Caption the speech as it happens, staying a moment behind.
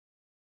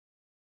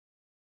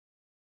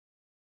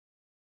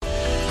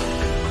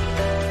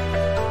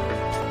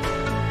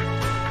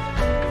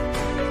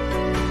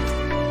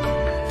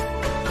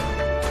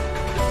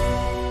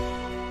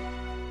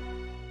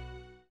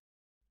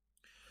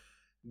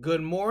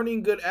Good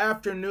morning, good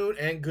afternoon,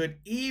 and good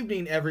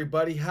evening,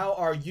 everybody. How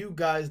are you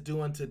guys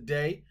doing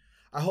today?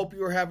 I hope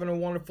you are having a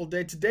wonderful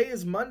day. Today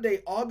is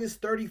Monday,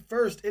 August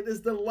 31st. It is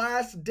the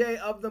last day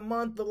of the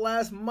month, the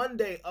last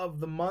Monday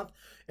of the month.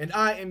 And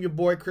I am your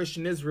boy,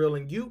 Christian Israel,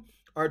 and you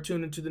are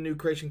tuned into the New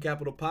Creation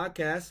Capital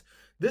Podcast.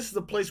 This is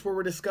the place where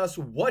we discuss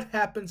what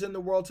happens in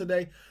the world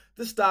today,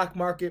 the stock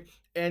market,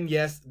 and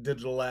yes,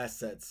 digital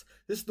assets.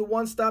 This is the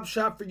one-stop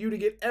shop for you to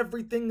get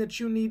everything that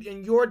you need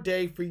in your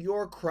day for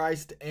your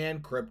Christ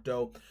and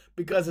crypto.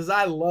 Because as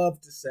I love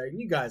to say, and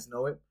you guys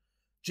know it,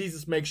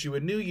 Jesus makes you a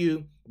new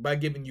you by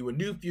giving you a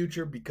new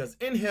future, because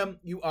in him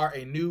you are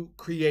a new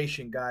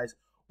creation, guys.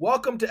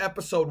 Welcome to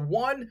episode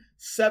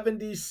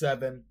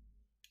 177.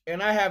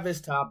 And I have this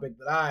topic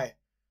that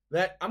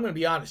I'm going to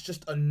be honest,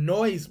 just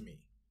annoys me.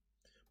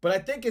 But I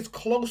think it's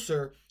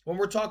closer when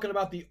we're talking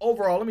about the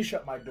overall, let me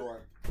shut my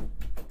door.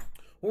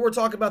 When we're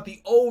talking about the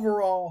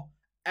overall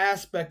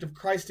aspect of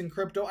Christ and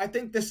crypto, I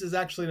think this is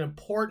actually an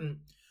important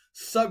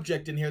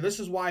subject in here. This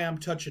is why I'm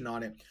touching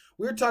on it.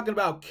 We're talking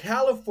about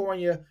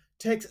California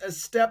takes a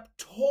step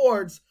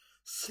towards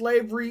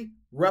slavery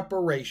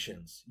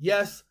reparations.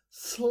 Yes,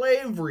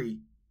 slavery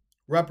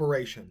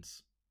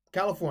reparations.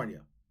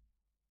 California.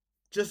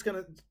 Just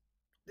gonna,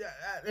 yeah.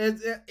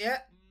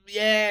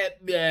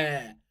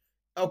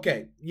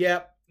 Okay,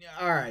 yep,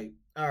 all right.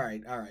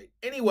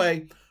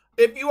 Anyway,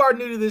 if you are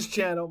new to this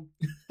channel,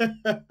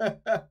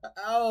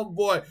 oh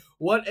boy,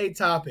 what a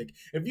topic.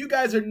 If you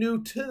guys are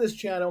new to this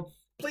channel,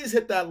 please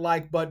hit that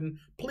like button.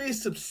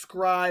 Please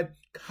subscribe,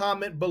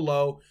 comment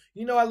below.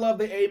 You know I love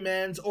the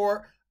amens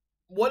or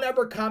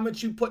whatever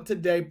comments you put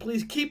today.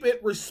 Please keep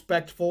it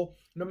respectful,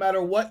 no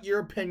matter what your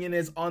opinion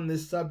is on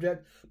this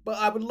subject. But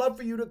I would love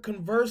for you to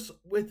converse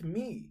with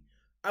me.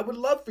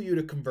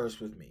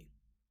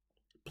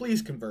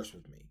 Please converse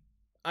with me.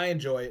 I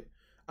enjoy it.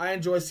 I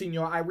enjoy seeing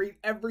y'all. I read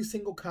every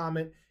single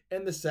comment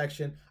in the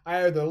section.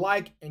 I either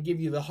like and give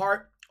you the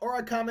heart, or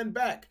I comment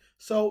back.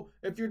 So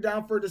if you're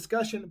down for a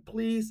discussion,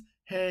 please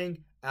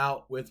hang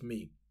out with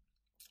me.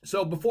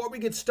 So before we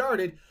get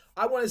started,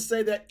 I want to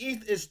say that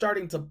ETH is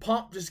starting to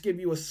pump. Just give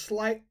you a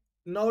slight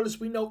notice.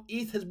 We know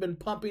ETH has been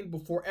pumping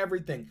before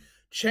everything.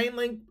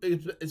 Chainlink,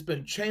 it's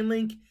been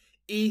Chainlink,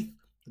 ETH,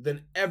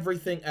 then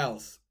everything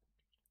else.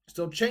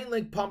 So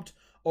Chainlink pumped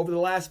over the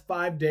last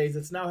 5 days.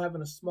 It's now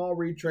having a small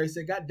retrace.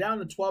 It got down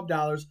to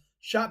 $12,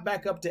 shot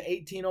back up to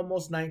 18,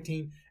 almost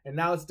 19, and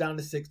now it's down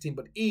to 16.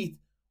 But ETH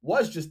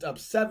was just up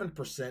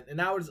 7%, and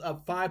now it's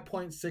up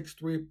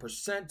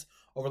 5.63%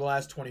 over the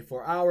last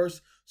 24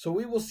 hours. So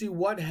we will see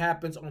what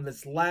happens on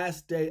this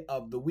last day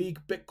of the week.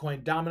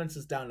 Bitcoin dominance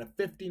is down to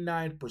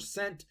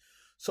 59%.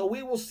 So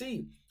we will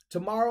see.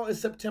 Tomorrow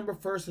is September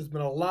 1st. There's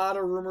been a lot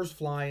of rumors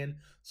flying.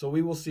 So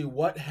we will see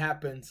what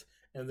happens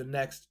in the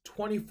next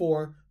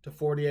 24 to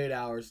 48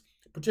 hours.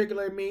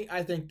 Particularly me,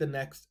 I think the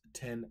next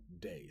 10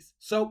 days.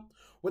 So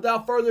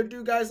without further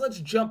ado, guys,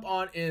 let's jump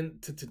on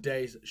into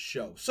today's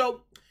show.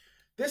 So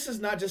this is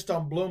not just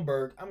on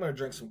Bloomberg. I'm going to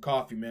drink some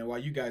coffee, man, while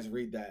you guys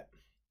read that.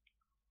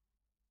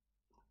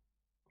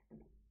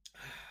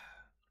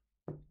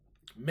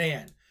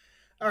 Man.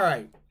 All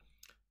right.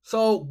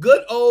 So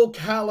good old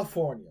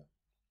California.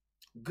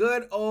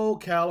 Good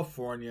old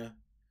California.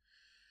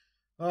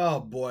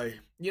 Oh, boy.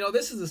 You know,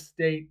 this is a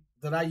state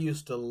that I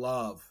used to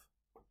love.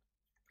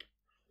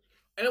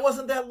 And it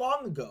wasn't that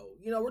long ago.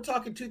 You know, we're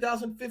talking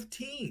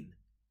 2015.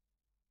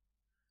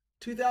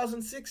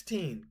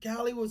 2016.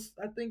 Cali was,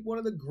 I think, one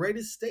of the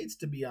greatest states,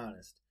 to be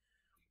honest.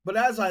 But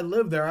as I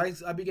lived there, I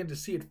began to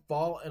see it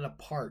falling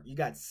apart. You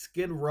got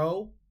Skid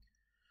Row.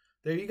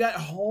 There you got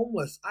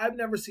homeless. I've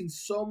never seen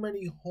so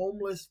many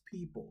homeless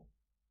people.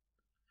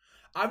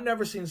 I've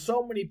never seen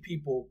so many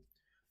people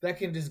that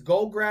can just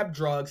go grab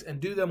drugs and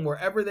do them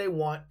wherever they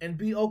want and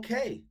be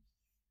okay.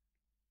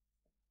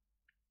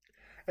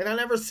 And I've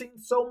never seen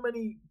so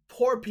many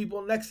poor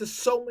people next to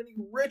so many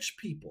rich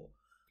people.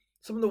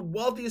 Some of the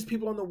wealthiest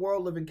people in the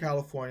world live in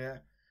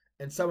California,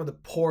 and some of the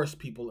poorest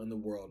people in the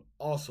world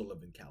also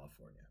live in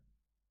California.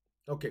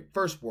 Okay,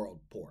 first world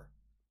poor,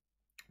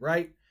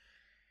 right?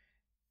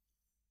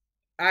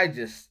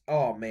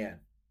 Oh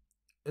man.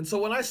 And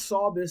so when I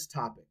saw this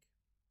topic,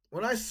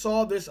 when I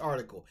saw this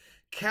article,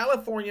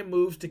 California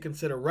moves to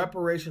consider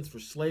reparations for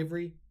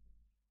slavery.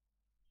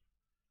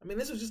 I mean,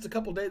 this was just a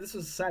couple days. This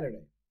was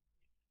Saturday.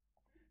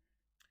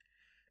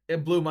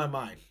 It blew my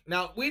mind.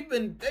 Now, they've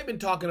been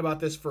talking about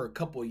this for a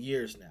couple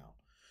years now.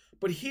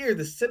 But here,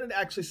 the Senate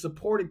actually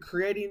supported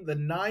creating the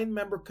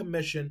 9-member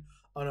commission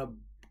on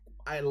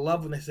I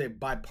love when they say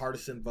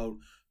bipartisan vote,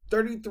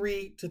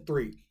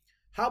 33-3.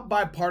 How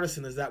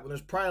bipartisan is that when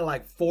there's probably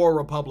like 4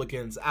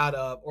 Republicans out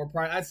of, or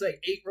probably, I'd say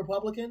 8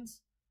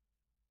 Republicans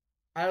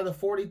out of the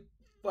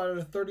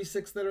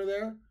 36 that are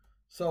there?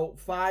 So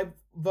 5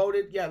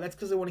 voted. Yeah, that's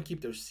because they want to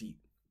keep their seat.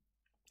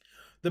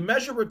 The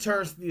measure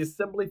returns to the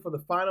Assembly for the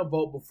final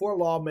vote before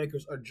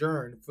lawmakers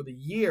adjourn for the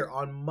year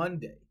on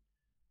Monday.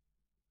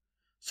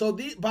 So,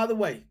 by the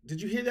way,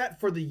 did you hear that?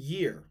 For the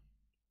year.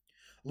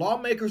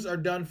 Lawmakers are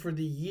done for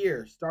the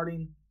year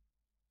starting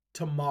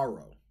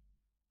tomorrow.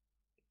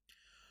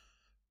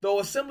 though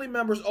Assembly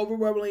members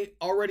overwhelmingly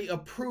already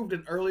approved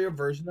an earlier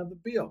version of the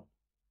bill.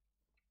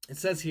 It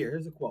says here,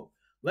 here's a quote: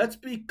 "Let's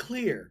be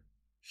clear,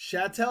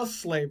 chattel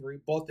slavery,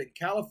 both in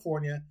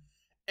California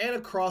and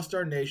across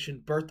our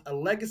nation, birthed a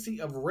legacy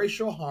of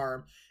racial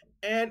harm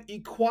and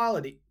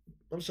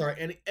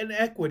and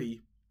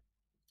inequity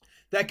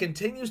that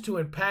continues to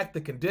impact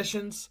the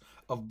conditions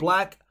of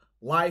black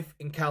life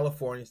in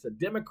California," said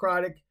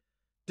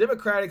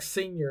Democratic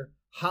senior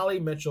Holly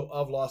Mitchell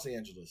of Los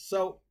Angeles.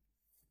 So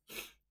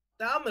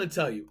now I'm going to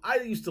tell you, I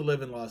used to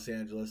live in Los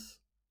Angeles,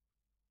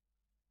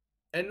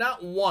 and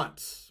not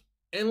once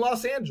in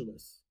Los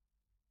Angeles,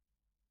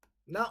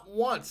 not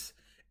once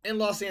in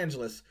Los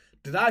Angeles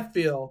did I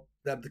feel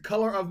that the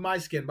color of my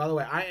skin, by the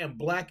way, I am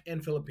black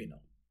and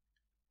Filipino.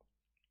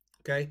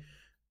 Okay?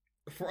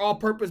 For all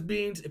purpose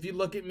beings, if you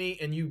look at me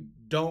and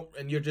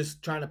you're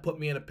just trying to put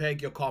me in a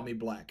peg, you'll call me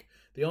black.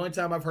 The only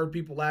time I've heard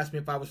people ask me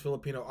if I was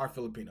Filipino are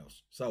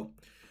Filipinos. So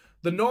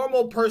the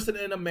normal person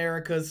in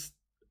America's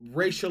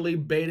racially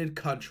baited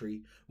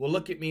country will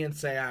look at me and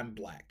say I'm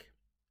black.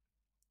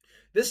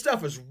 This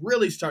stuff is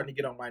really starting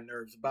to get on my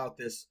nerves about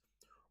this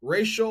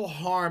racial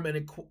harm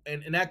and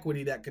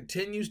inequity that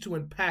continues to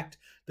impact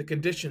the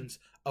conditions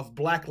of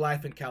black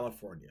life in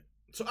California.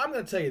 So I'm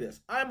going to tell you this.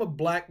 I'm a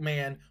black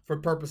man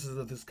for purposes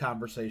of this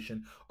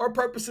conversation, or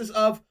purposes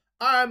of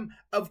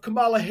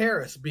Kamala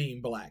Harris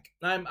being black.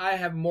 I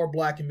have more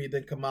black in me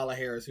than Kamala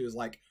Harris, who is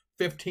like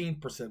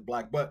 15%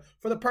 black. But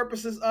for the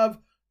purposes of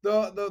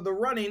the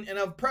running and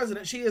of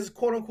president, she is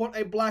quote unquote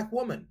a black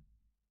woman.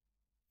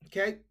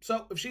 Okay,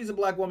 so if she's a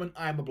black woman,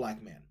 I'm a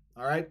black man.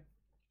 All right.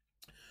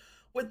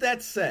 With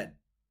that said,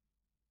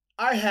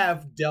 I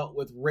have dealt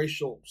with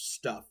racial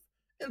stuff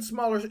in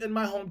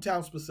my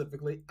hometown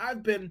specifically.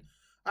 I've been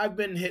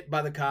hit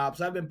by the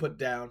cops. I've been put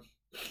down,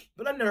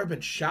 but I've never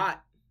been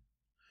shot.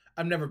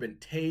 I've never been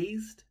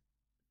tased.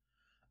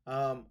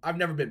 I've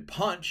never been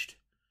punched.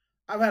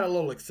 I've had a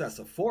little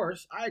excessive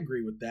force. I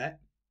agree with that.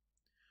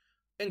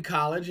 In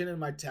college and in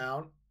my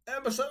town,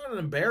 it was an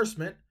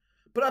embarrassment,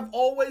 but I've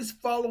always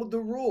followed the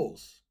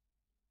rules.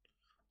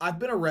 I've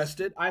been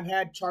arrested. I've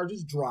had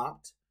charges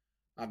dropped.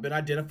 I've been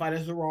identified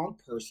as the wrong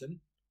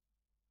person.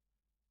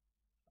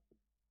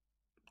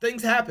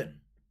 Things happen.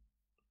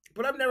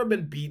 But I've never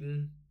been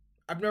beaten.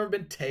 I've never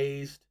been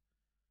tased.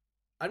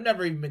 I've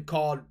never even been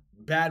called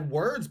bad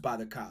words by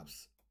the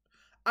cops.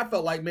 I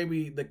felt like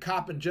maybe the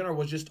cop in general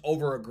was just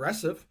over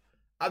aggressive.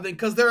 I think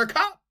because they're a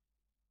cop,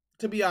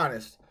 to be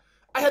honest.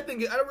 I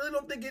really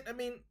don't think it. I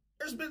mean,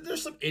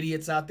 there's some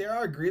idiots out there.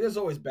 I agree. There's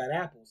always bad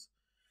apples.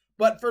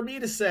 But for me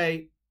to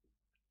say,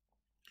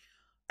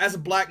 as a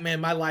black man,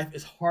 my life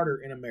is harder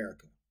in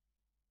America,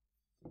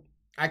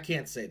 I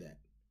can't say that.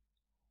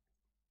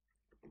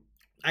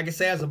 I can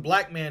say as a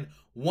black man,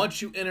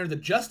 once you enter the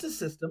justice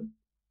system,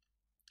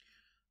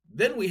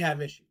 then we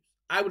have issues.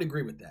 I would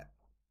agree with that.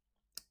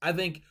 I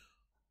think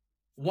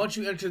once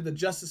you enter the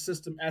justice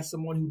system as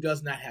someone who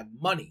does not have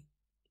money,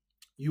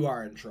 you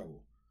are in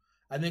trouble.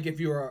 I think if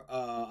you're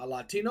a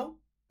Latino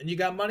and you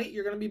got money,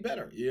 you're going to be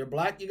better. You're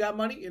black, you got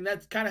money, and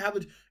that's kind of how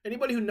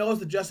anybody who knows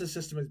the justice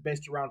system is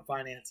based around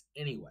finance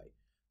anyway.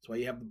 That's why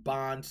you have the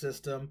bond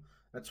system.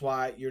 That's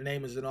why your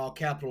name is in all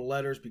capital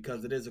letters,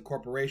 because it is a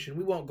corporation.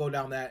 We won't go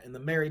down that in the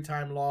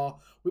maritime law.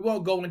 We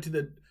won't go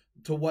into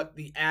what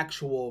the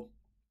actual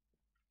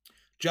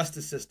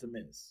justice system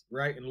is,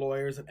 right? And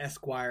lawyers and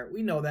esquire.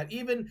 We know that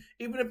even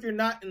if you're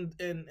not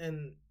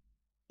in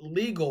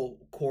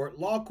legal court,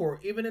 law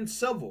court, even in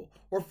civil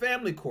or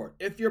family court,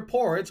 if you're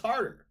poor, it's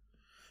harder.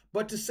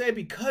 But to say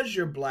because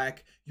you're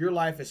black, your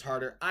life is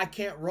harder, I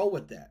can't roll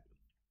with that.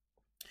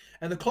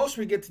 And the closer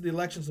we get to the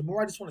elections, the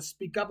more I just want to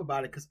speak up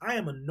about it, because I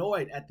am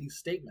annoyed at these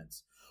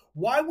statements.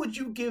 Why would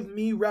you give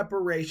me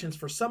reparations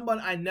for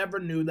someone I never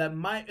knew that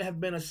might have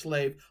been a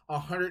slave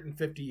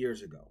 150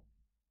 years ago?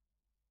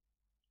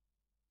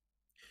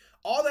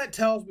 All that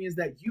tells me is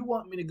that you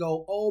want me to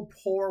go, oh,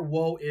 poor,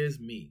 woe is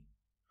me.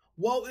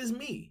 Woe is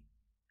me.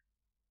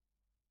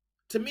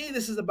 To me,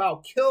 this is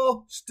about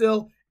kill,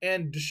 steal,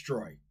 and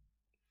destroy.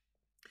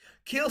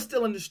 Kill,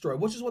 steal, and destroy,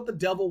 which is what the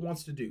devil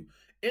wants to do.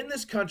 In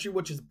this country,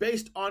 which is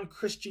based on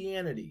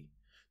Christianity,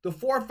 the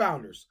four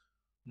founders,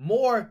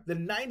 more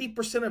than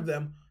 90% of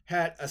them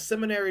had a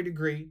seminary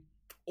degree,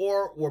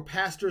 or were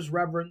pastors,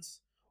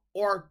 reverends,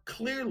 or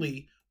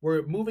clearly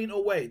were moving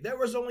away. There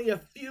was only a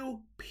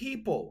few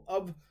people,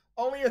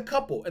 only a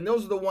couple, and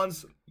those are the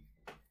ones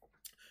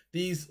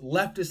these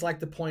leftists like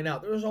to point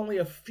out. There was only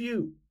a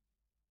few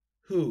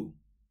who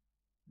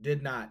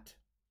did not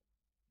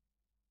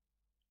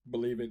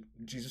believe in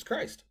Jesus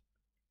Christ.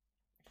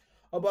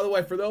 Oh, by the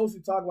way, for those who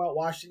talk about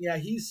Washington, yeah,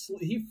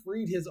 he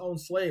freed his own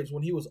slaves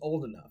when he was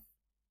old enough.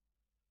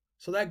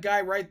 So that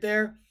guy right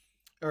there,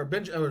 or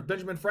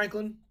Benjamin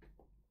Franklin,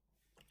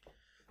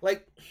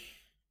 like,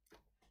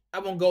 I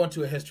won't go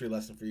into a history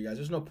lesson for you guys.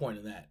 There's no point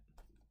in that.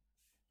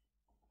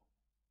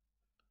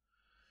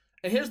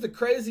 And here's the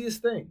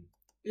craziest thing.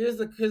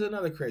 Here's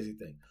another crazy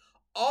thing.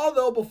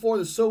 Although before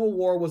the Civil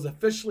War was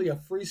officially a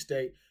free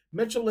state,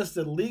 Mitchell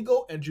listed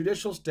legal and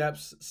judicial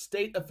steps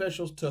state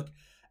officials took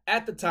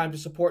at the time to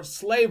support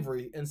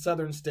slavery in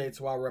southern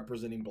states while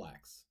representing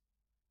blacks.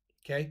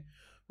 Okay?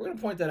 We're going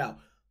to point that out.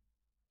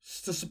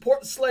 To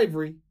support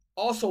slavery,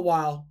 also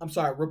while,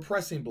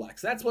 repressing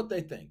blacks. That's what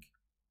they think.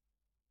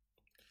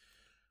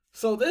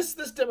 So this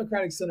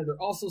Democratic senator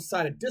also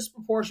cited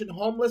disproportionate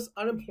homeless,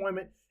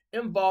 unemployment,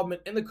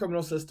 involvement in the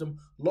criminal system,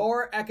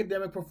 lower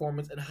academic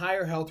performance, and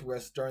higher health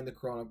risks during the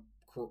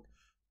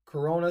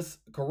coronavirus,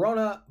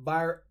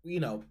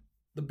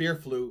 the beer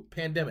flu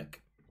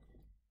pandemic.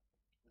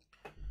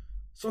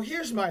 So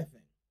here's my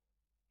thing.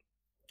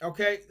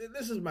 Okay,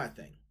 this is my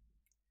thing.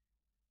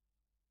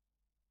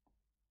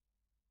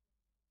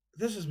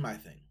 This is my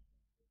thing.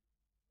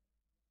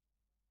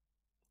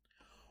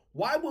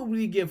 Why would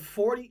we give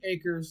 40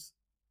 acres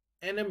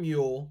and a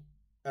mule,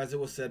 as it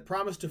was said,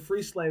 promised to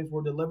free slaves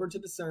were delivered to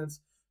descendants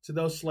to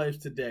those slaves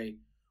today?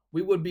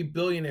 We would be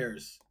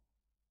billionaires.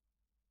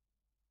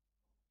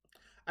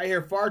 I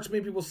hear far too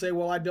many people say,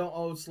 well, I don't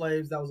owe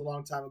slaves. That was a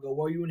long time ago.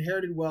 Well, you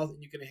inherited wealth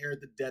and you can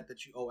inherit the debt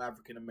that you owe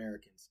African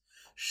Americans.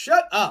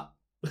 Shut up.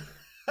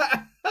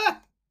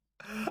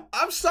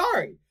 I'm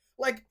sorry.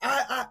 Like,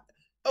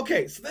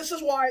 okay, so this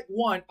is why,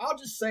 one, I'll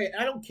just say it,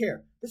 I don't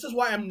care. This is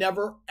why I'm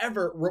never,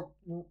 ever,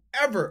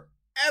 ever,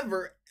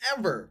 ever,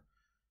 ever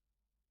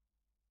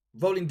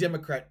voting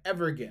Democrat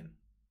ever again.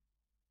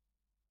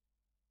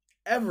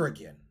 Ever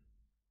again.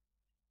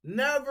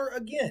 Never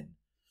again.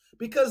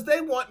 Because they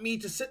want me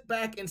to sit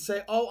back and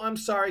say, oh, I'm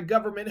sorry,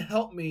 government,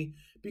 help me,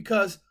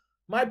 because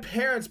my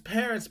parents'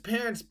 parents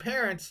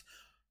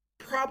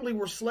probably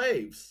were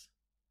slaves.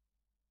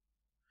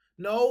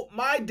 No,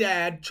 my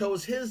dad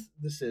chose his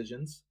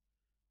decisions.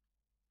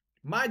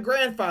 My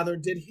grandfather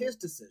did his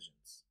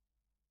decisions.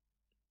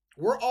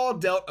 We're all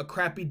dealt a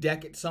crappy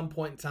deck at some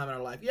point in time in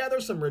our life. Yeah,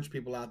 there's some rich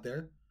people out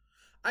there.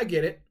 I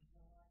get it.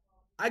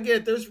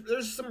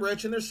 There's some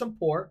rich and there's some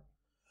poor.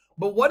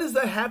 But what does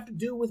that have to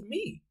do with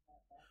me?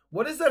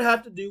 What does that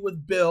have to do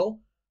with Bill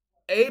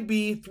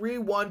AB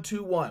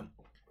 3121?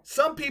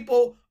 Some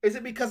people, is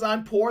it because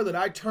I'm poor that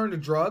I turn to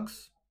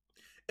drugs?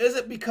 Is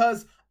it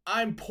because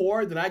I'm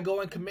poor that I go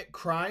and commit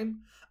crime?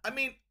 I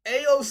mean,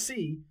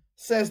 AOC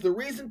says the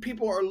reason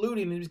people are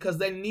looting is because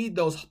they need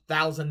those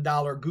 $1,000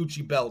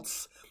 Gucci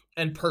belts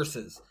and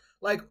purses.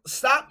 Like,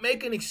 stop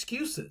making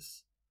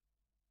excuses.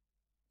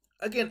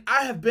 Again,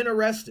 I have been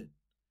arrested.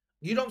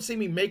 You don't see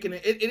me making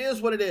it. It is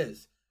what it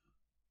is.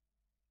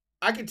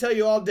 I can tell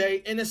you all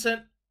day,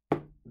 innocent,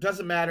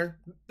 doesn't matter.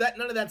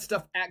 None of that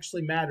stuff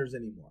actually matters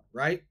anymore,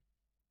 right?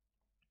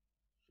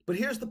 But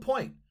here's the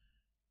point.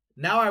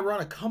 Now I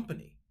run a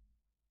company.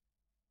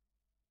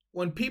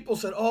 When people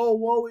said, oh,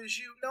 woe is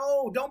you.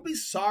 No, don't be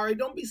sorry.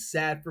 Don't be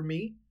sad for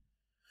me.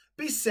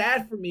 Be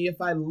sad for me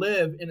if I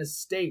live in a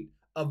state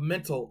of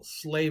mental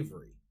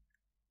slavery.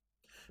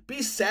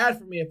 Be sad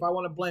for me if I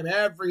want to blame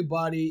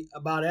everybody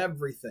about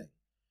everything.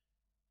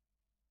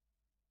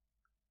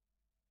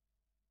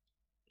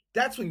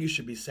 That's when you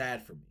should be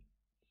sad for me.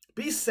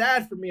 Be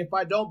sad for me if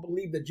I don't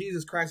believe that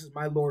Jesus Christ is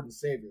my Lord and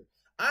Savior.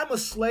 I'm a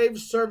slave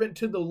servant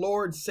to the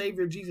Lord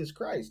Savior Jesus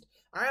Christ.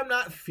 I am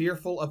not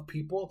fearful of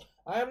people.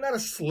 I am not a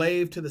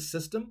slave to the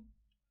system.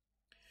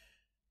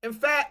 In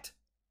fact,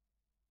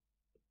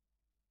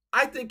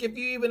 I think if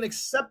you even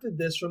accepted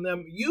this from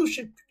them, you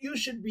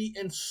should be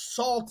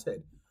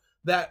insulted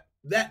that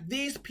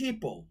these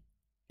people,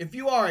 if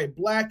you are a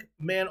black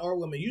man or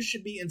woman, you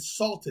should be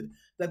insulted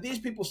that these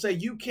people say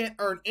you can't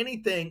earn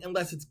anything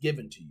unless it's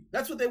given to you.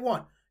 That's what they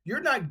want.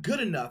 You're not good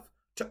enough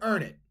to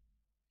earn it.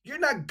 You're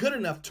not good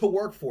enough to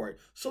work for it.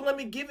 So let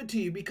me give it to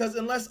you, because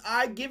unless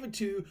I give it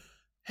to you,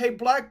 hey,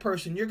 black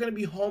person, you're going to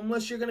be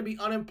homeless. You're going to be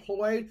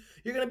unemployed.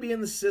 You're going to be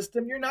in the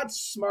system. You're not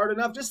smart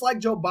enough. Just like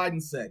Joe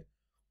Biden said,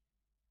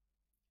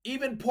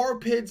 even poor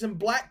kids and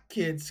black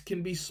kids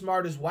can be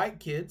smart as white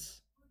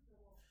kids.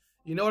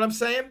 You know what I'm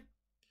saying?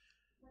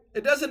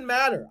 It doesn't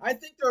matter. I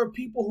think there are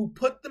people who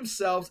put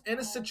themselves in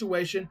a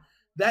situation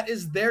that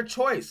is their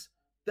choice.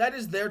 That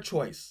is their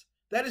choice.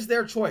 That is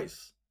their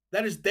choice.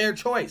 That is their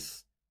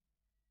choice.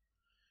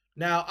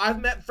 Now,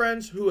 I've met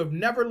friends who have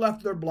never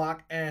left their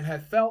block and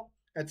have felt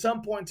at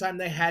some point in time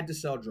they had to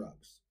sell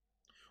drugs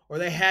or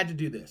they had to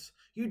do this.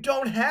 You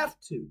don't have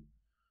to.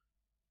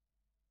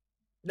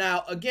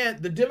 Now, again,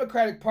 the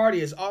Democratic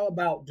Party is all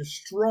about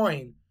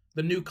destroying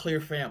the nuclear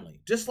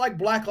family, just like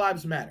Black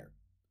Lives Matter.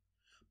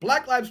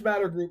 Black Lives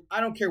Matter group,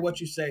 I don't care what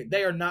you say,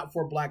 they are not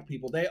for black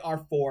people. They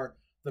are for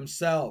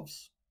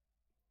themselves.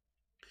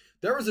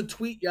 There was a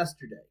tweet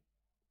yesterday.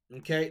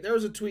 Okay, there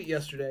was a tweet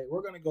yesterday.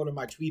 We're going to go to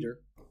my tweeter.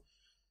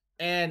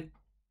 And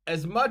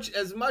as much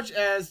as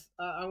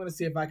I'm going to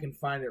see if I can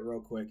find it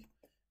real quick.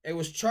 It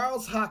was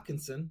Charles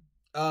Hopkinson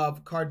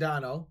of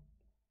Cardano.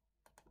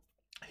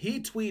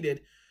 He tweeted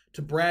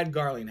to Brad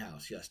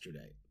Garlinghouse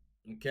yesterday.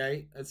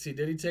 Okay, let's see.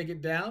 Did he take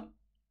it down?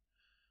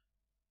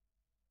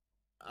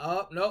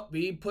 Oh, nope,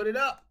 he put it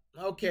up.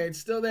 Okay, it's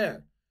still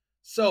there.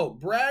 So,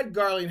 Brad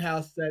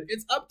Garlinghouse said,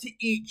 it's up to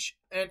each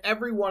and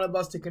every one of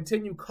us to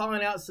continue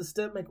calling out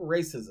systemic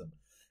racism.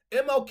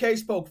 MLK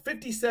spoke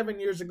 57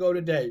 years ago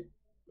today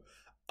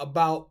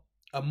about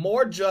a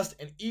more just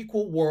and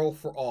equal world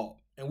for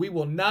all. and we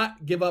will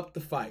not give up the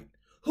fight.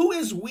 Who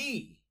is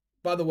we?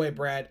 By the way,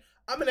 Brad,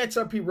 I'm an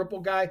XRP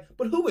Ripple guy,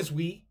 but who is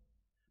we?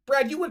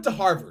 Brad, you went to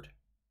Harvard.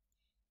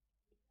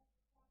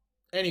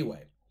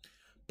 Anyway,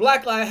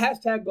 Black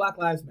Lives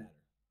Matter.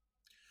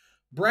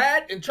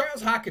 Brad and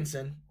Charles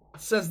Hockinson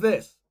says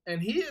this,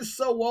 and he is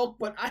so woke,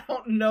 but I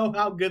don't know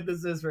how good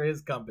this is for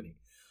his company.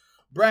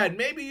 Brad,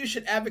 maybe you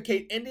should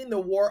advocate ending the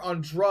war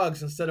on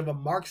drugs instead of a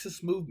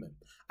Marxist movement.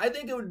 I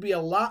think it would be a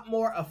lot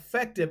more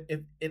effective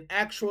in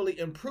actually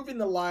improving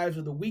the lives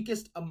of the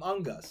weakest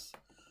among us.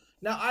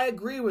 Now, I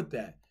agree with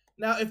that.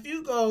 Now, if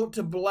you go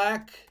to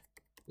Black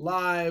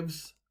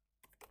Lives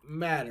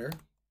Matter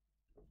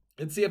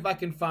and see if I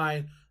can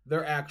find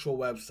their actual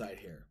website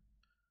here.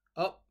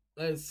 Oh,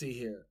 let's see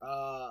here.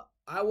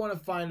 I want to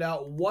find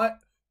out what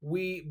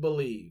we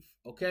believe.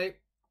 Okay,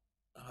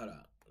 hold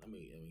on. Let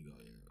me go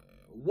here.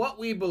 What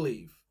we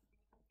believe.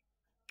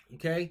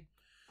 Okay,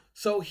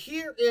 so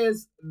here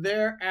is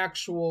their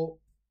actual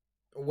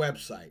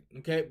website.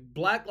 Okay,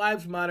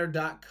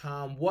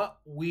 blacklivesmatter.com. What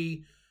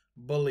we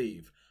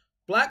believe.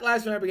 Black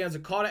Lives Matter begins a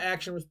call to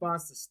action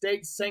response to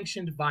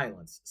state-sanctioned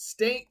violence.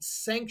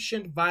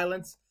 State-sanctioned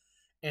violence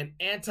and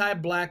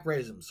anti-black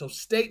racism. So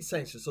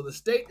state-sanctioned. So the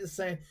state is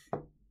saying,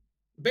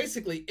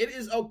 basically, it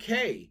is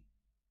okay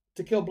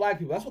to kill black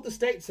people. That's what the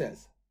state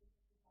says.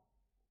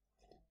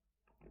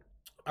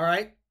 All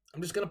right?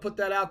 I'm just going to put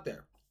that out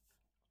there.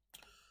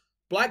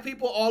 Black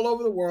people all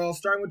over the world,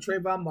 starting with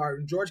Trayvon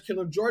Martin, George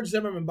Killer, George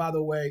Zimmerman, by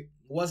the way,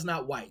 was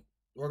not white.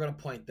 We're going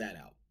to point that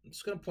out. I'm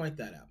just going to point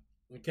that out.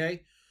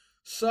 Okay?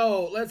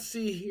 So let's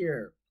see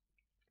here.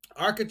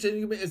 Our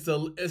continuing is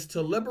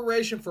to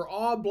liberation for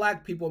all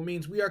black people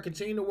means we are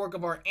continuing the work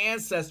of our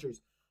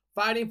ancestors,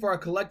 fighting for our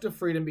collective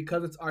freedom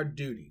because it's our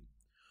duty.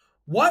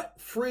 What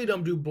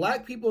freedom do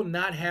black people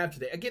not have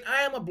today? Again,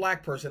 I am a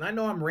black person. I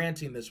know I'm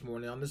ranting this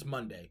morning on this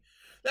Monday.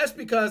 That's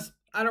because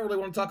I don't really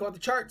want to talk about the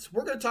charts.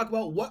 We're going to talk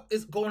about what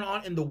is going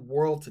on in the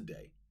world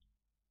today.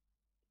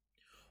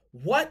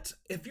 What,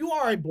 if you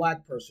are a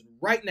black person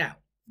right now,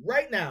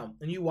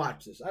 and you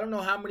watch this, I don't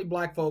know how many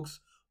black folks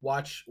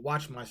watch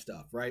my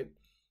stuff, right?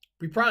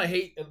 We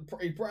probably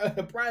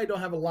probably don't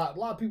have a lot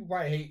of people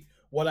probably hate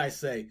what I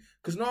say.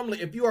 Because normally,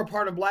 if you are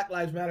part of Black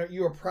Lives Matter,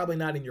 you are probably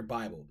not in your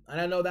Bible.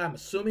 And I know that I'm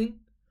assuming.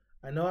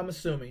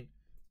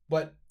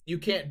 But you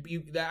can't,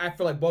 I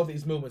feel like both of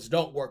these movements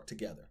don't work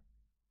together.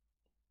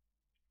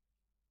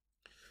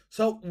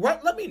 So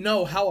let me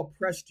know how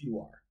oppressed you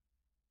are.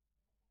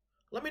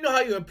 Let me know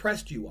how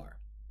oppressed you are.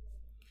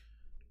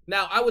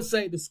 Now, I would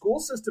say the school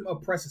system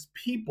oppresses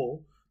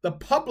people. The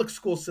public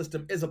school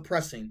system is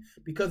oppressing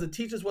because it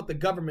teaches what the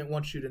government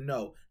wants you to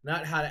know,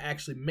 not how to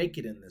actually make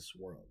it in this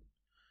world.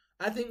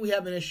 I think we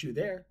have an issue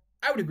there.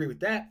 I would agree with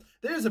that.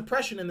 There is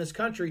oppression in this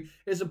country.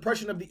 It is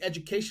oppression of the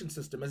education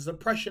system. It is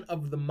oppression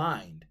of the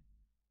mind,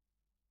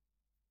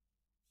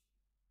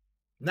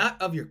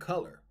 not of your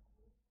color.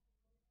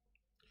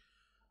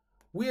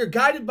 We are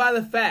guided by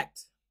the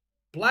fact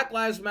Black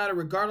Lives Matter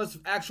regardless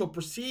of actual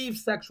perceived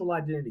sexual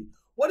identity.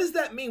 What does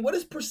that mean? What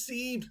is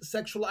perceived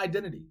sexual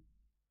identity?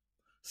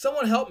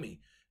 Someone help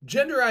me.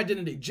 Gender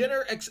identity,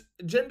 gender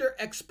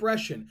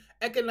expression,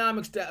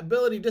 economic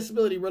stability,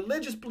 disability,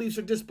 religious beliefs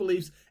or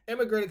disbeliefs,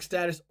 immigrant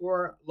status,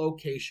 or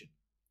location.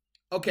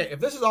 Okay, if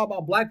this is all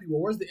about black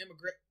people, where's the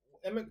immigrant?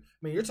 I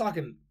mean, you're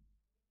talking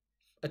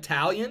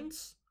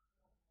Italians,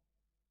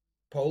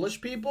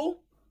 Polish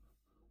people,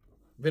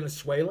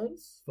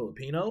 Venezuelans,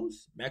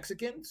 Filipinos,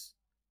 Mexicans.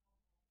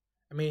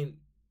 I mean,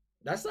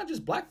 that's not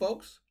just black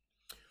folks.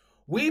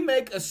 We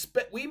make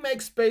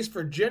space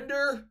for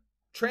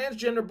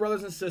transgender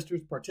brothers and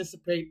sisters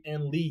participate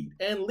and lead.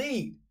 And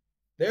lead.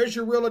 There's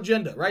your real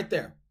agenda right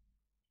there.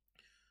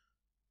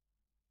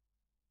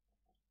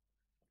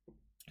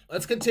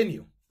 Let's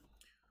continue.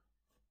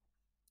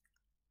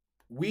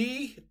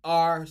 We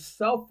are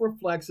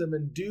self-reflexive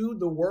and do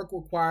the work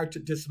required to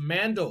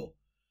dismantle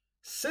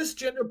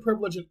cisgender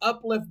privilege and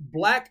uplift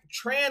black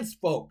trans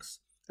folks,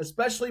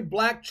 especially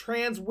black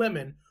trans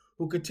women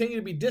who continue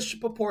to be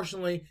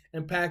disproportionately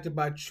impacted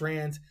by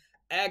trans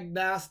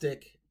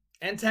antagonistic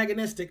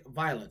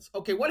violence.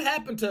 Okay, what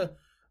happened to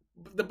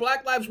the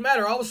Black Lives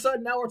Matter? All of a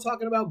sudden, now we're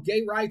talking about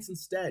gay rights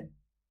instead.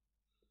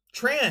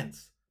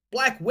 Trans.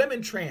 Black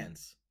women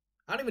trans.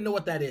 I don't even know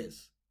what that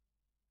is.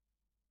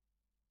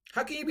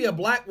 How can you be a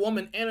black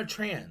woman and a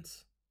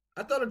trans?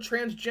 I thought a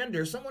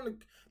transgender,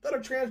 thought a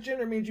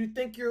transgender means you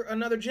think you're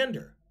another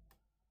gender.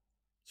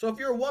 So if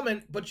you're a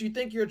woman, but you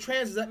think you're a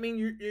trans, does that mean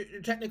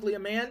you're technically a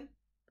man?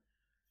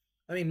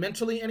 I mean,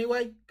 mentally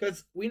anyway?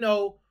 Because we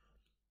know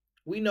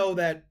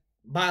that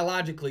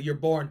biologically you're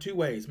born two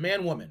ways,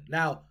 man, woman.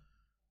 Now,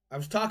 I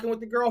was talking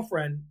with the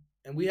girlfriend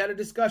and we had a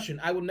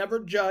discussion. I will never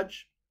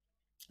judge.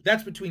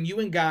 That's between you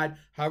and God,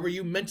 however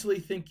you mentally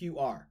think you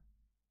are.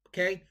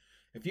 Okay?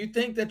 If you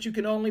think that you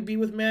can only be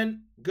with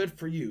men, good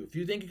for you. If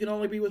you think you can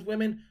only be with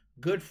women,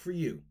 good for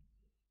you.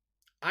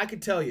 I can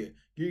tell you,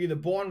 you're either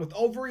born with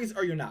ovaries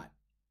or you're not.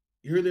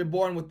 You're either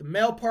born with the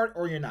male part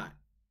or you're not.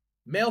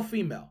 Male,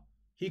 female.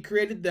 He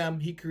created them.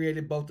 He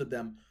created both of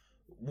them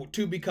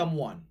to become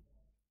one.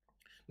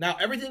 Now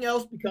everything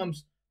else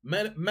becomes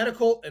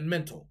medical and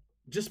mental.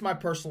 Just my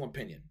personal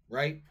opinion,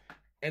 right?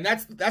 And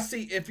that's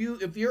the if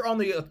you're on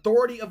the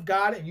authority of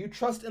God and you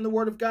trust in the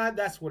Word of God,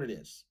 that's what it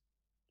is.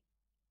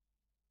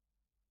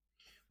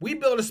 We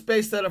build a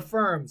space that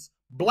affirms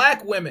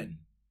black women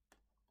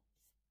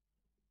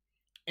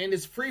and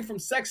is free from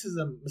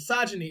sexism,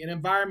 misogyny, and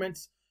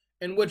environments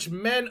in which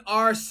men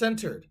are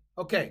centered.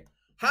 Okay,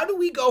 how do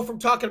we go from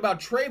talking about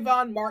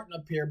Trayvon Martin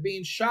up here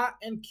being shot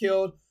and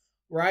killed,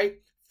 right?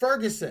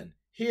 Ferguson,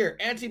 here,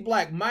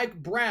 anti-black, Mike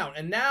Brown,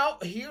 and now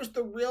here's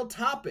the real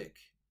topic.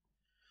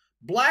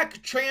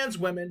 Black trans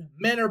women,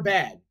 men are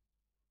bad.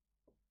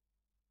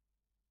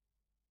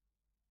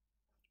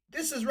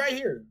 This is right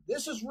here.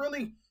 This is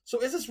really, so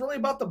is this really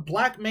about the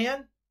black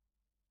man?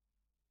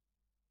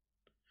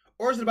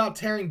 Or is it about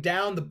tearing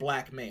down the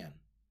black man?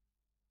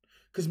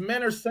 Because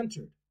men are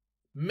centered.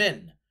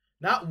 Men,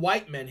 not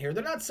white men here.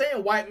 They're not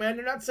saying white men.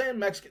 They're not saying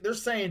Mexican. They're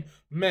saying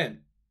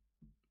men.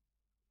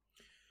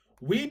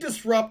 We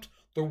disrupt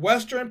the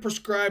Western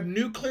prescribed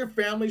nuclear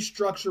family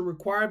structure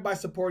required by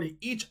supporting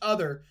each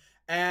other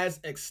as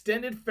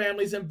extended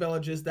families and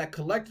villages that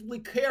collectively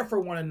care for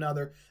one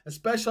another,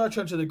 especially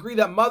to the degree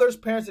that mothers,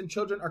 parents, and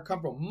children are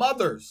comfortable.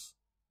 Mothers,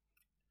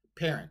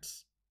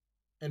 parents,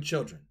 and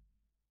children.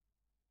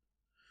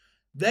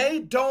 They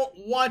don't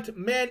want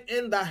men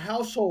in the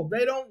household.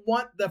 They don't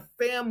want the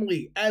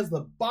family, as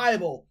the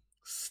Bible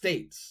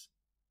states.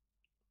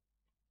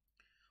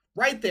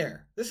 Right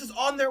there. This is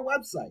on their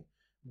website.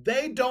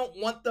 They don't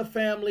want the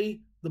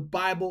family, the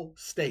Bible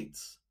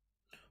states.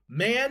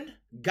 Man,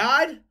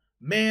 God,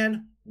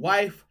 man,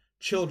 wife,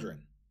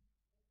 children.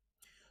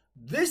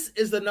 This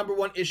is the number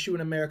one issue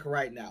in America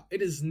right now.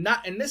 It is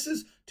not, and this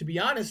is, to be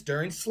honest,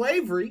 during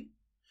slavery.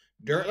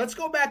 Let's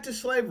go back to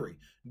slavery.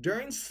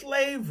 During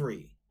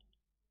slavery,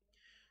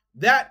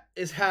 that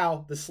is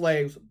how the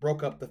slaves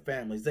broke up the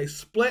families. They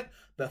split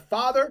the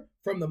father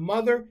from the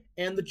mother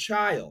and the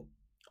child.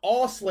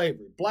 All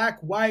slavery, black,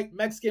 white,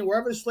 Mexican,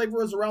 wherever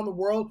slavery was around the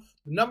world,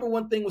 the number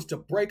one thing was to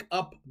break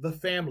up the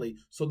family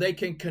so they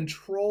can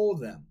control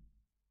them.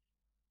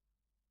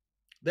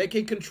 They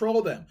can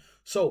control them.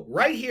 So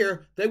right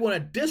here, they want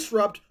to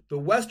disrupt the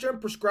Western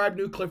prescribed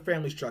nuclear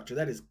family structure.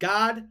 That is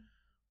God,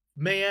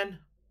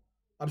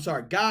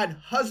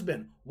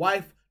 husband,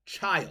 wife,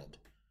 child.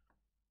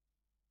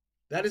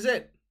 That is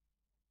it.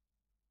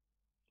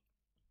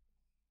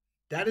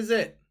 That is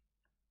it.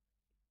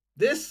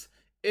 This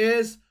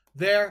is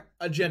their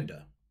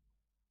agenda.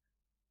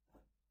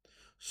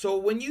 So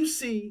when you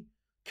see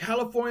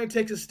California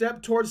takes a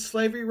step towards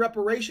slavery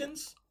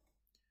reparations,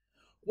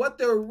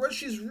 what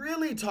she's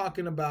really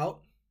talking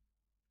about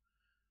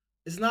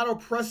is not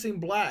oppressing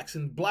blacks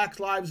and Black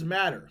Lives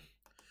Matter.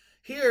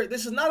 Here,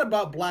 this is not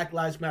about Black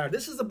Lives Matter.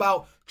 This is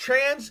about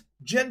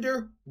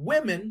transgender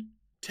women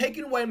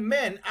taking away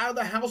men out of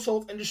the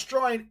household and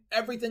destroying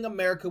everything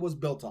America was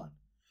built on.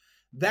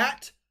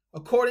 That,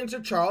 according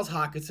to Charles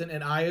Hockinson,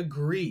 and I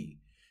agree,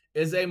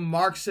 is a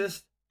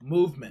Marxist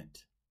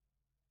movement.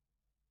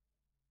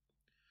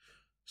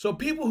 So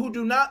people who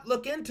do not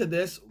look into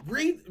this,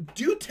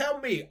 do tell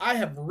me I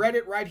have read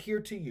it right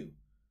here to you.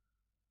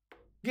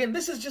 Again,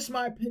 this is just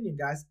my opinion,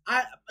 guys.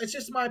 It's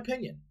just my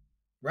opinion,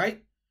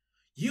 right?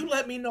 You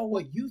let me know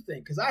what you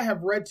think, because I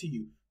have read to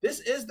you. This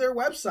is their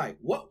website,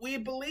 What We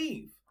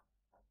Believe.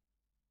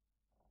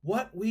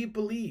 What We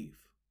Believe.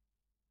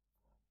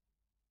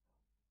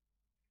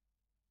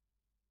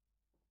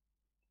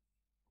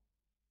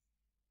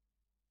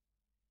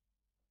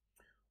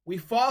 We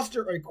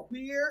foster a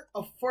queer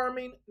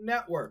affirming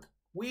network.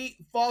 We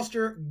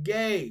foster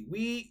gay.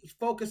 We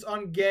focus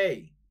on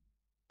gay.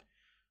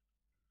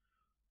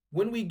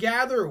 When we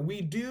gather,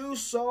 we do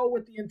so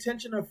with the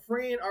intention of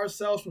freeing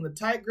ourselves from the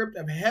tight grip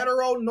of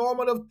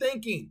heteronormative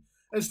thinking.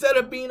 Instead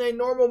of being a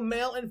normal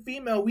male and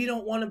female, we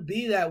don't want to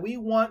be that. We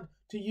want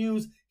to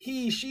use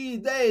he, she,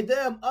 they,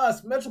 them,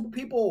 us, multiple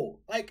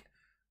people. Like,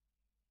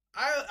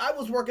 I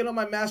was working on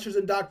my master's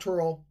and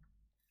doctoral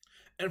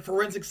and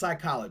forensic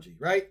psychology,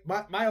 right?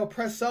 My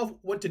oppressed self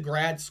went to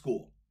grad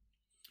school.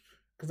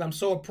 Because I'm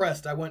so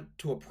oppressed, I went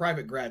to a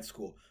private grad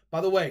school.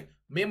 By the way,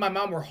 me and my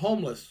mom were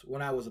homeless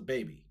when I was a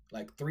baby.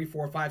 Like 3,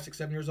 4, 5, 6,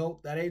 7 years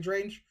old, that age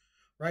range,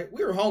 right?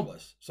 We were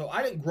homeless. So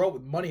I didn't grow up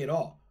with money at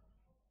all,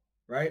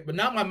 right? But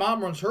now my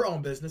mom runs her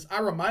own business. I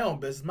run my own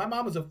business. My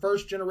mom was a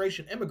first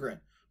generation immigrant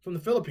from the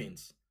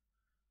Philippines.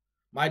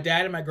 My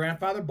dad and my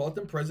grandfather, both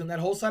in prison. That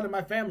whole side of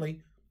my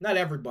family, not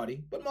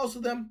everybody, but most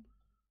of them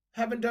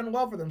haven't done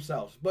well for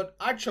themselves. But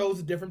I chose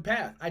a different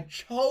path.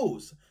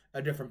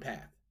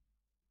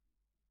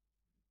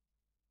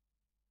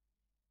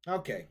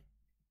 Okay.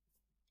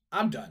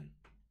 I'm done.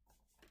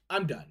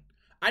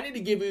 I need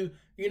to give you,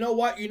 you know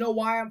what? You know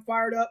why I'm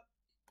fired up?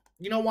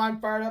 Here's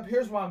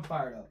why I'm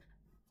fired up.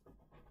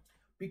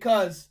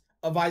 Because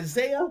of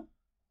Isaiah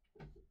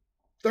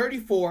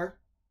 34.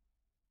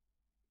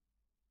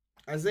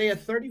 Isaiah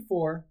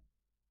 34,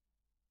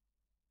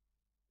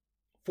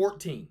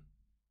 14.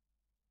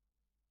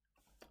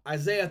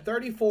 Isaiah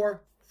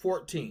 34,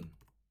 14.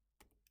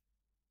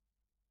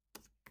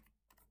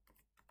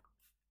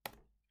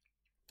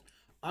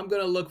 I'm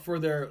going to look for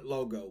their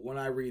logo when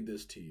I read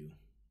this to you.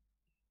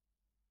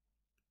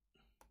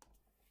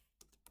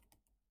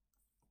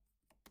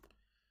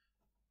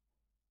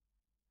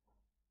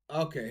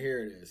 Okay,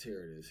 here it is. Here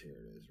it is. Here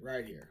it is.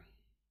 Right here.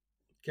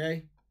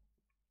 Okay.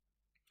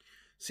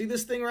 See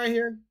this thing right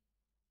here?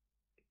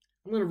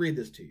 I'm going to read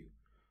this to you.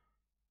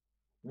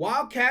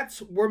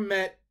 Wildcats will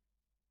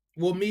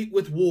meet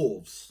with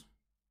wolves.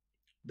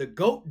 The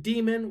goat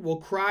demon will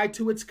cry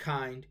to its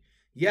kind.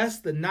 Yes,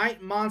 the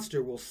night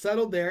monster will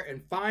settle there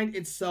and find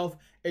itself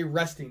a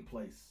resting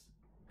place.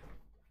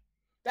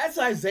 That's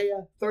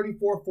Isaiah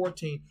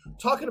 34:14,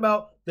 talking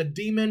about the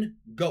demon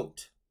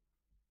goat.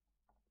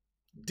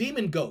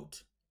 Demon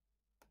goat.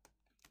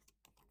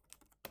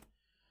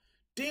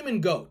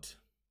 Demon goat.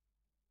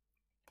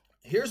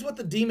 Here's what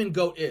the demon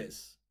goat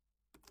is.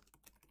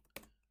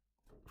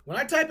 When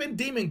I type in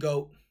demon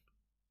goat,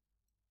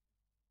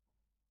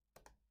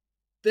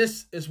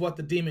 this is what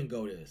the demon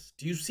goat is.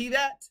 Do you see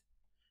that?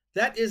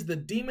 That is the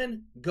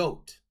demon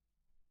goat.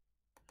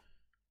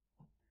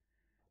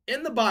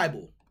 In the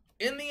Bible,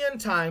 in the end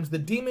times, the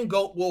demon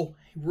goat will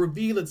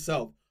reveal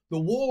itself. The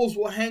wolves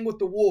will hang with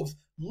the wolves.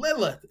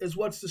 Lilith is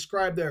what's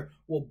described there,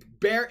 will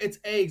bear its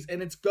eggs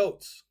and its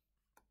goats.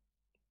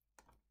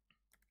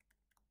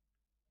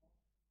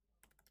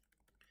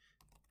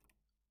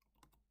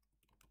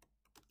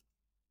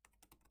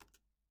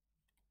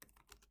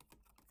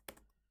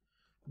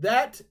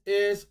 That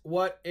is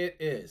what it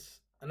is.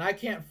 And I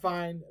can't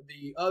find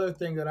the other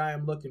thing that I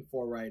am looking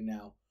for right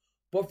now.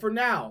 But for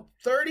now,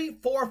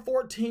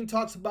 34:14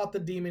 talks about the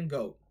demon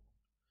goat.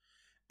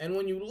 And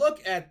when you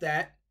look at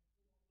that,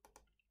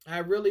 I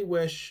really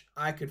wish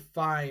I could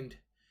find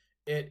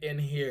it in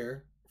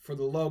here for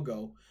the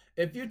logo.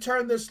 If you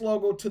turn this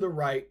logo to the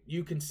right,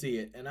 you can see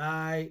it. And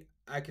I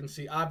can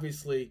see,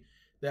 obviously,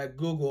 that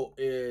Google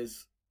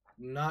is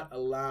not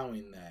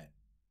allowing that.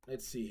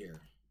 Let's see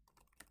here.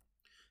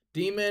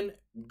 Demon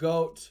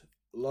goat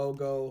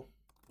logo.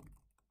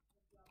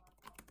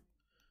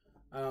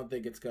 I don't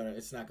think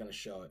it's not gonna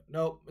show it.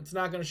 Nope, it's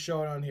not gonna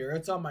show it on here.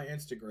 It's on my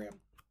Instagram.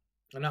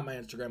 Not my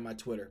Instagram, my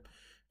Twitter.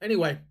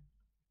 Anyway,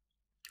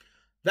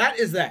 that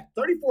is that.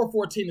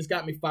 34:14 has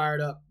got me fired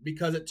up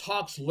because it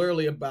talks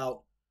literally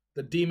about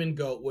the demon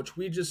goat, which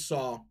we just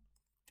saw.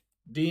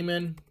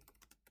 Demon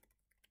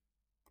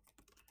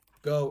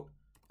goat,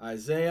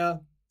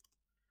 Isaiah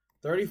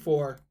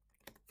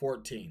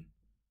 34:14.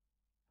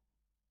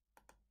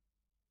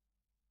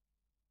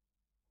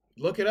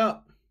 Look it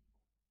up.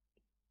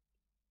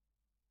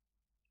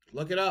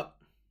 Look it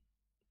up.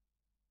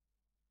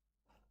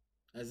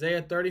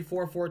 Isaiah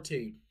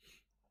 34:14.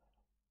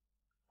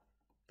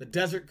 The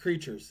desert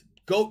creatures,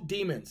 goat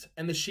demons,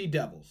 and the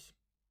she-devils.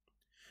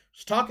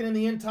 It's talking in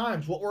the end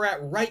times, what we're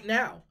at right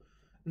now.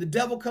 And the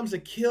devil comes to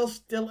kill,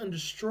 steal, and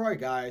destroy,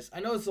 guys. I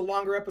know it's a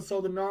longer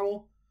episode than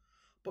normal,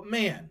 but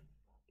man,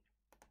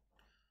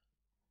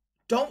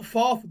 don't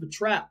fall for the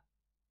trap.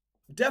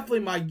 Definitely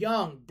my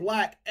young,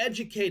 black,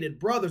 educated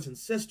brothers and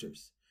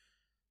sisters.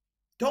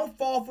 Don't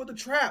fall for the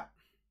trap.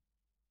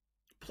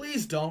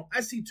 Please don't.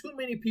 I see too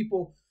many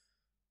people,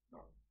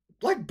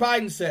 like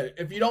Biden said,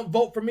 if you don't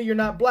vote for me, you're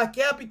not black.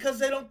 Yeah, because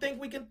they don't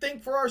think we can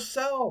think for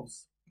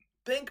ourselves.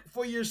 Think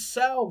for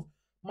yourself,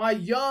 my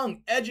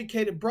young,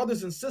 educated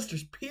brothers and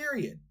sisters,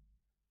 period.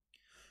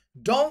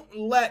 Don't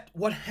let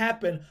what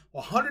happened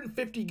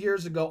 150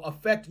 years ago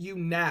affect you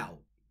now.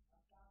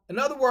 In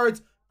other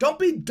words, don't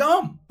be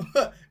dumb.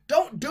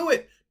 Don't do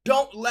it.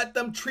 Don't let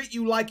them treat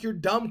you like you're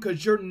dumb,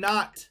 because you're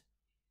not.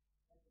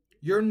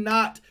 You're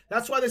not.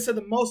 That's why they said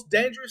the most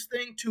dangerous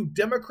thing to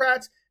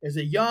Democrats is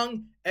a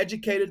young,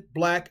 educated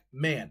black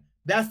man.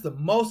 That's the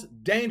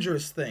most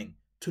dangerous thing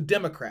to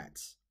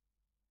Democrats.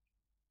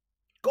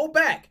 Go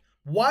back,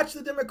 watch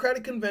the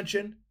Democratic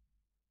Convention,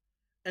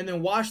 and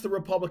then watch the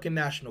Republican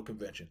National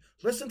Convention.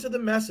 Listen to the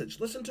message.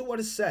 Listen to what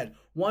is said.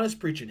 One is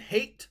preaching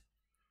hate,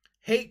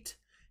 hate,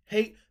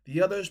 hate.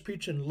 The other is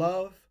preaching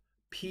love,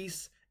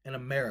 peace, and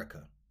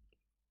America.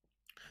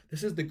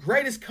 This is the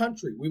greatest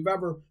country we've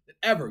ever.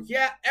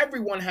 Yeah,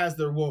 everyone has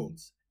their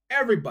wounds.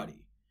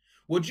 Everybody.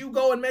 Would you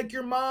go and make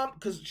your mom,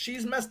 because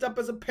she's messed up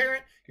as a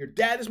parent, your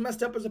dad is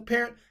messed up as a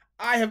parent,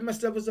 I have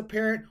messed up as a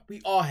parent,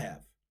 we all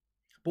have.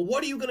 But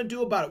what are you going to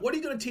do about it? What are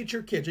you going to teach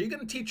your kids? Are you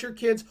going to teach your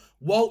kids,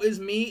 woe is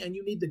me, and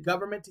you need the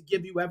government to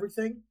give you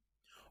everything?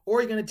 Or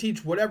are you going to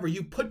teach whatever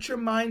you put your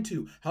mind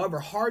to, however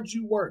hard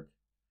you work,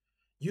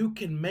 you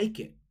can make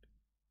it?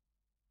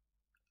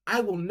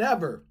 I will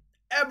never,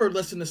 ever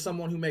listen to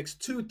someone who makes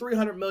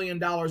 $200-300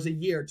 million a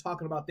year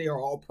talking about they are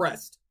all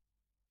oppressed.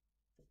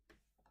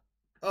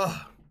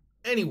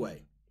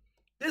 Anyway,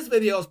 this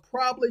video is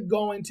probably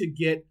going to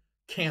get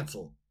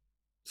canceled.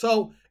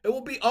 So it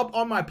will be up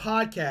on my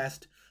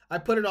podcast. I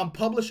put it on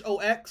Publish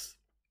OX.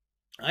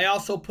 I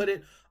also put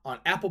it on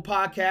Apple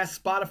Podcasts,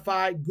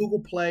 Spotify,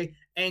 Google Play,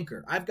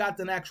 Anchor. I've got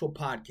an actual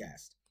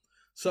podcast.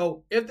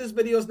 So if this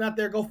video is not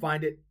there, go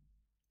find it.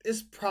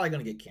 It's probably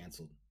going to get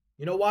canceled.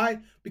 You know why?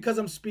 Because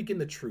I'm speaking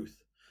the truth.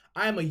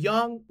 I am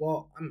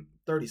I'm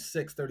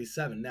 36,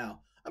 37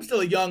 now. I'm still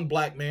a young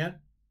black man,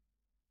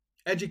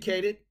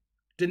 educated,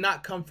 did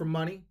not come from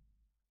money,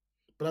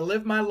 but I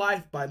live my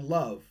life by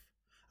love.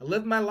 I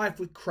live my life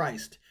with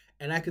Christ,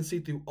 and I can see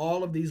through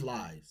all of these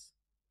lies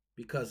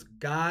because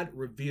God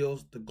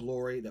reveals the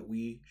glory that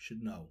we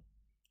should know.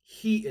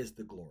 He is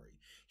the glory.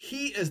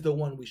 He is the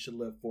one we should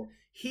live for.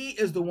 He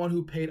is the one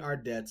who paid our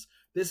debts.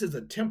 This is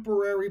a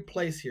temporary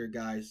place here,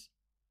 guys.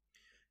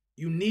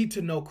 You need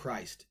to know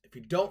Christ. If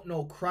you don't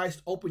know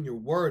Christ, open your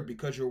word,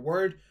 because your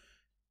word,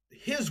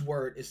 his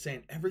word, is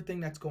saying everything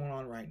that's going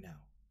on right now.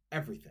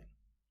 Everything.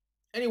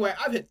 Anyway,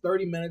 I've hit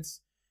 30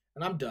 minutes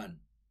and I'm done.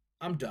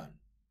 I'm done.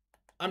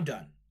 I'm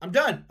done. I'm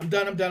done. I'm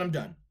done. I'm done. I'm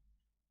done.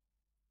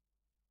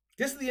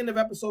 This is the end of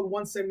episode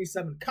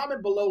 177.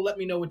 Comment below. Let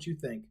me know what you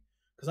think,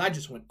 because I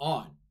just went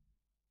on.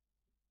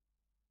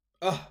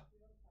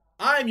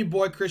 I'm your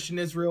boy, Christian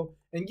Israel,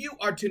 and you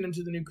are tuned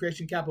into the New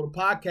Creation Capital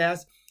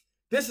Podcast.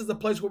 This is the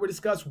place where we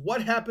discuss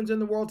what happens in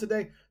the world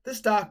today, the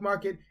stock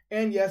market,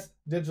 and yes,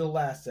 digital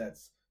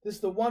assets. This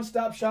is the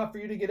one-stop shop for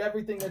you to get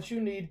everything that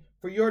you need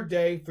for your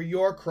day, for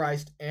your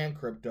Christ, and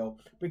crypto.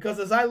 Because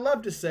as I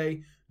love to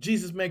say,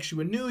 Jesus makes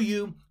you a new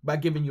you by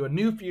giving you a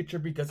new future,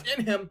 because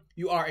in him,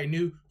 you are a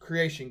new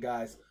creation,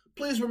 guys.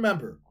 Please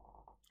remember,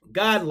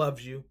 God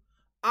loves you.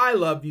 I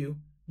love you.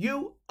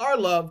 You are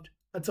loved.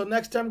 Until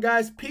next time,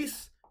 guys,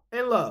 peace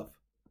and love.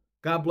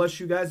 God bless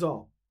you guys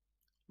all.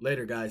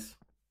 Later, guys.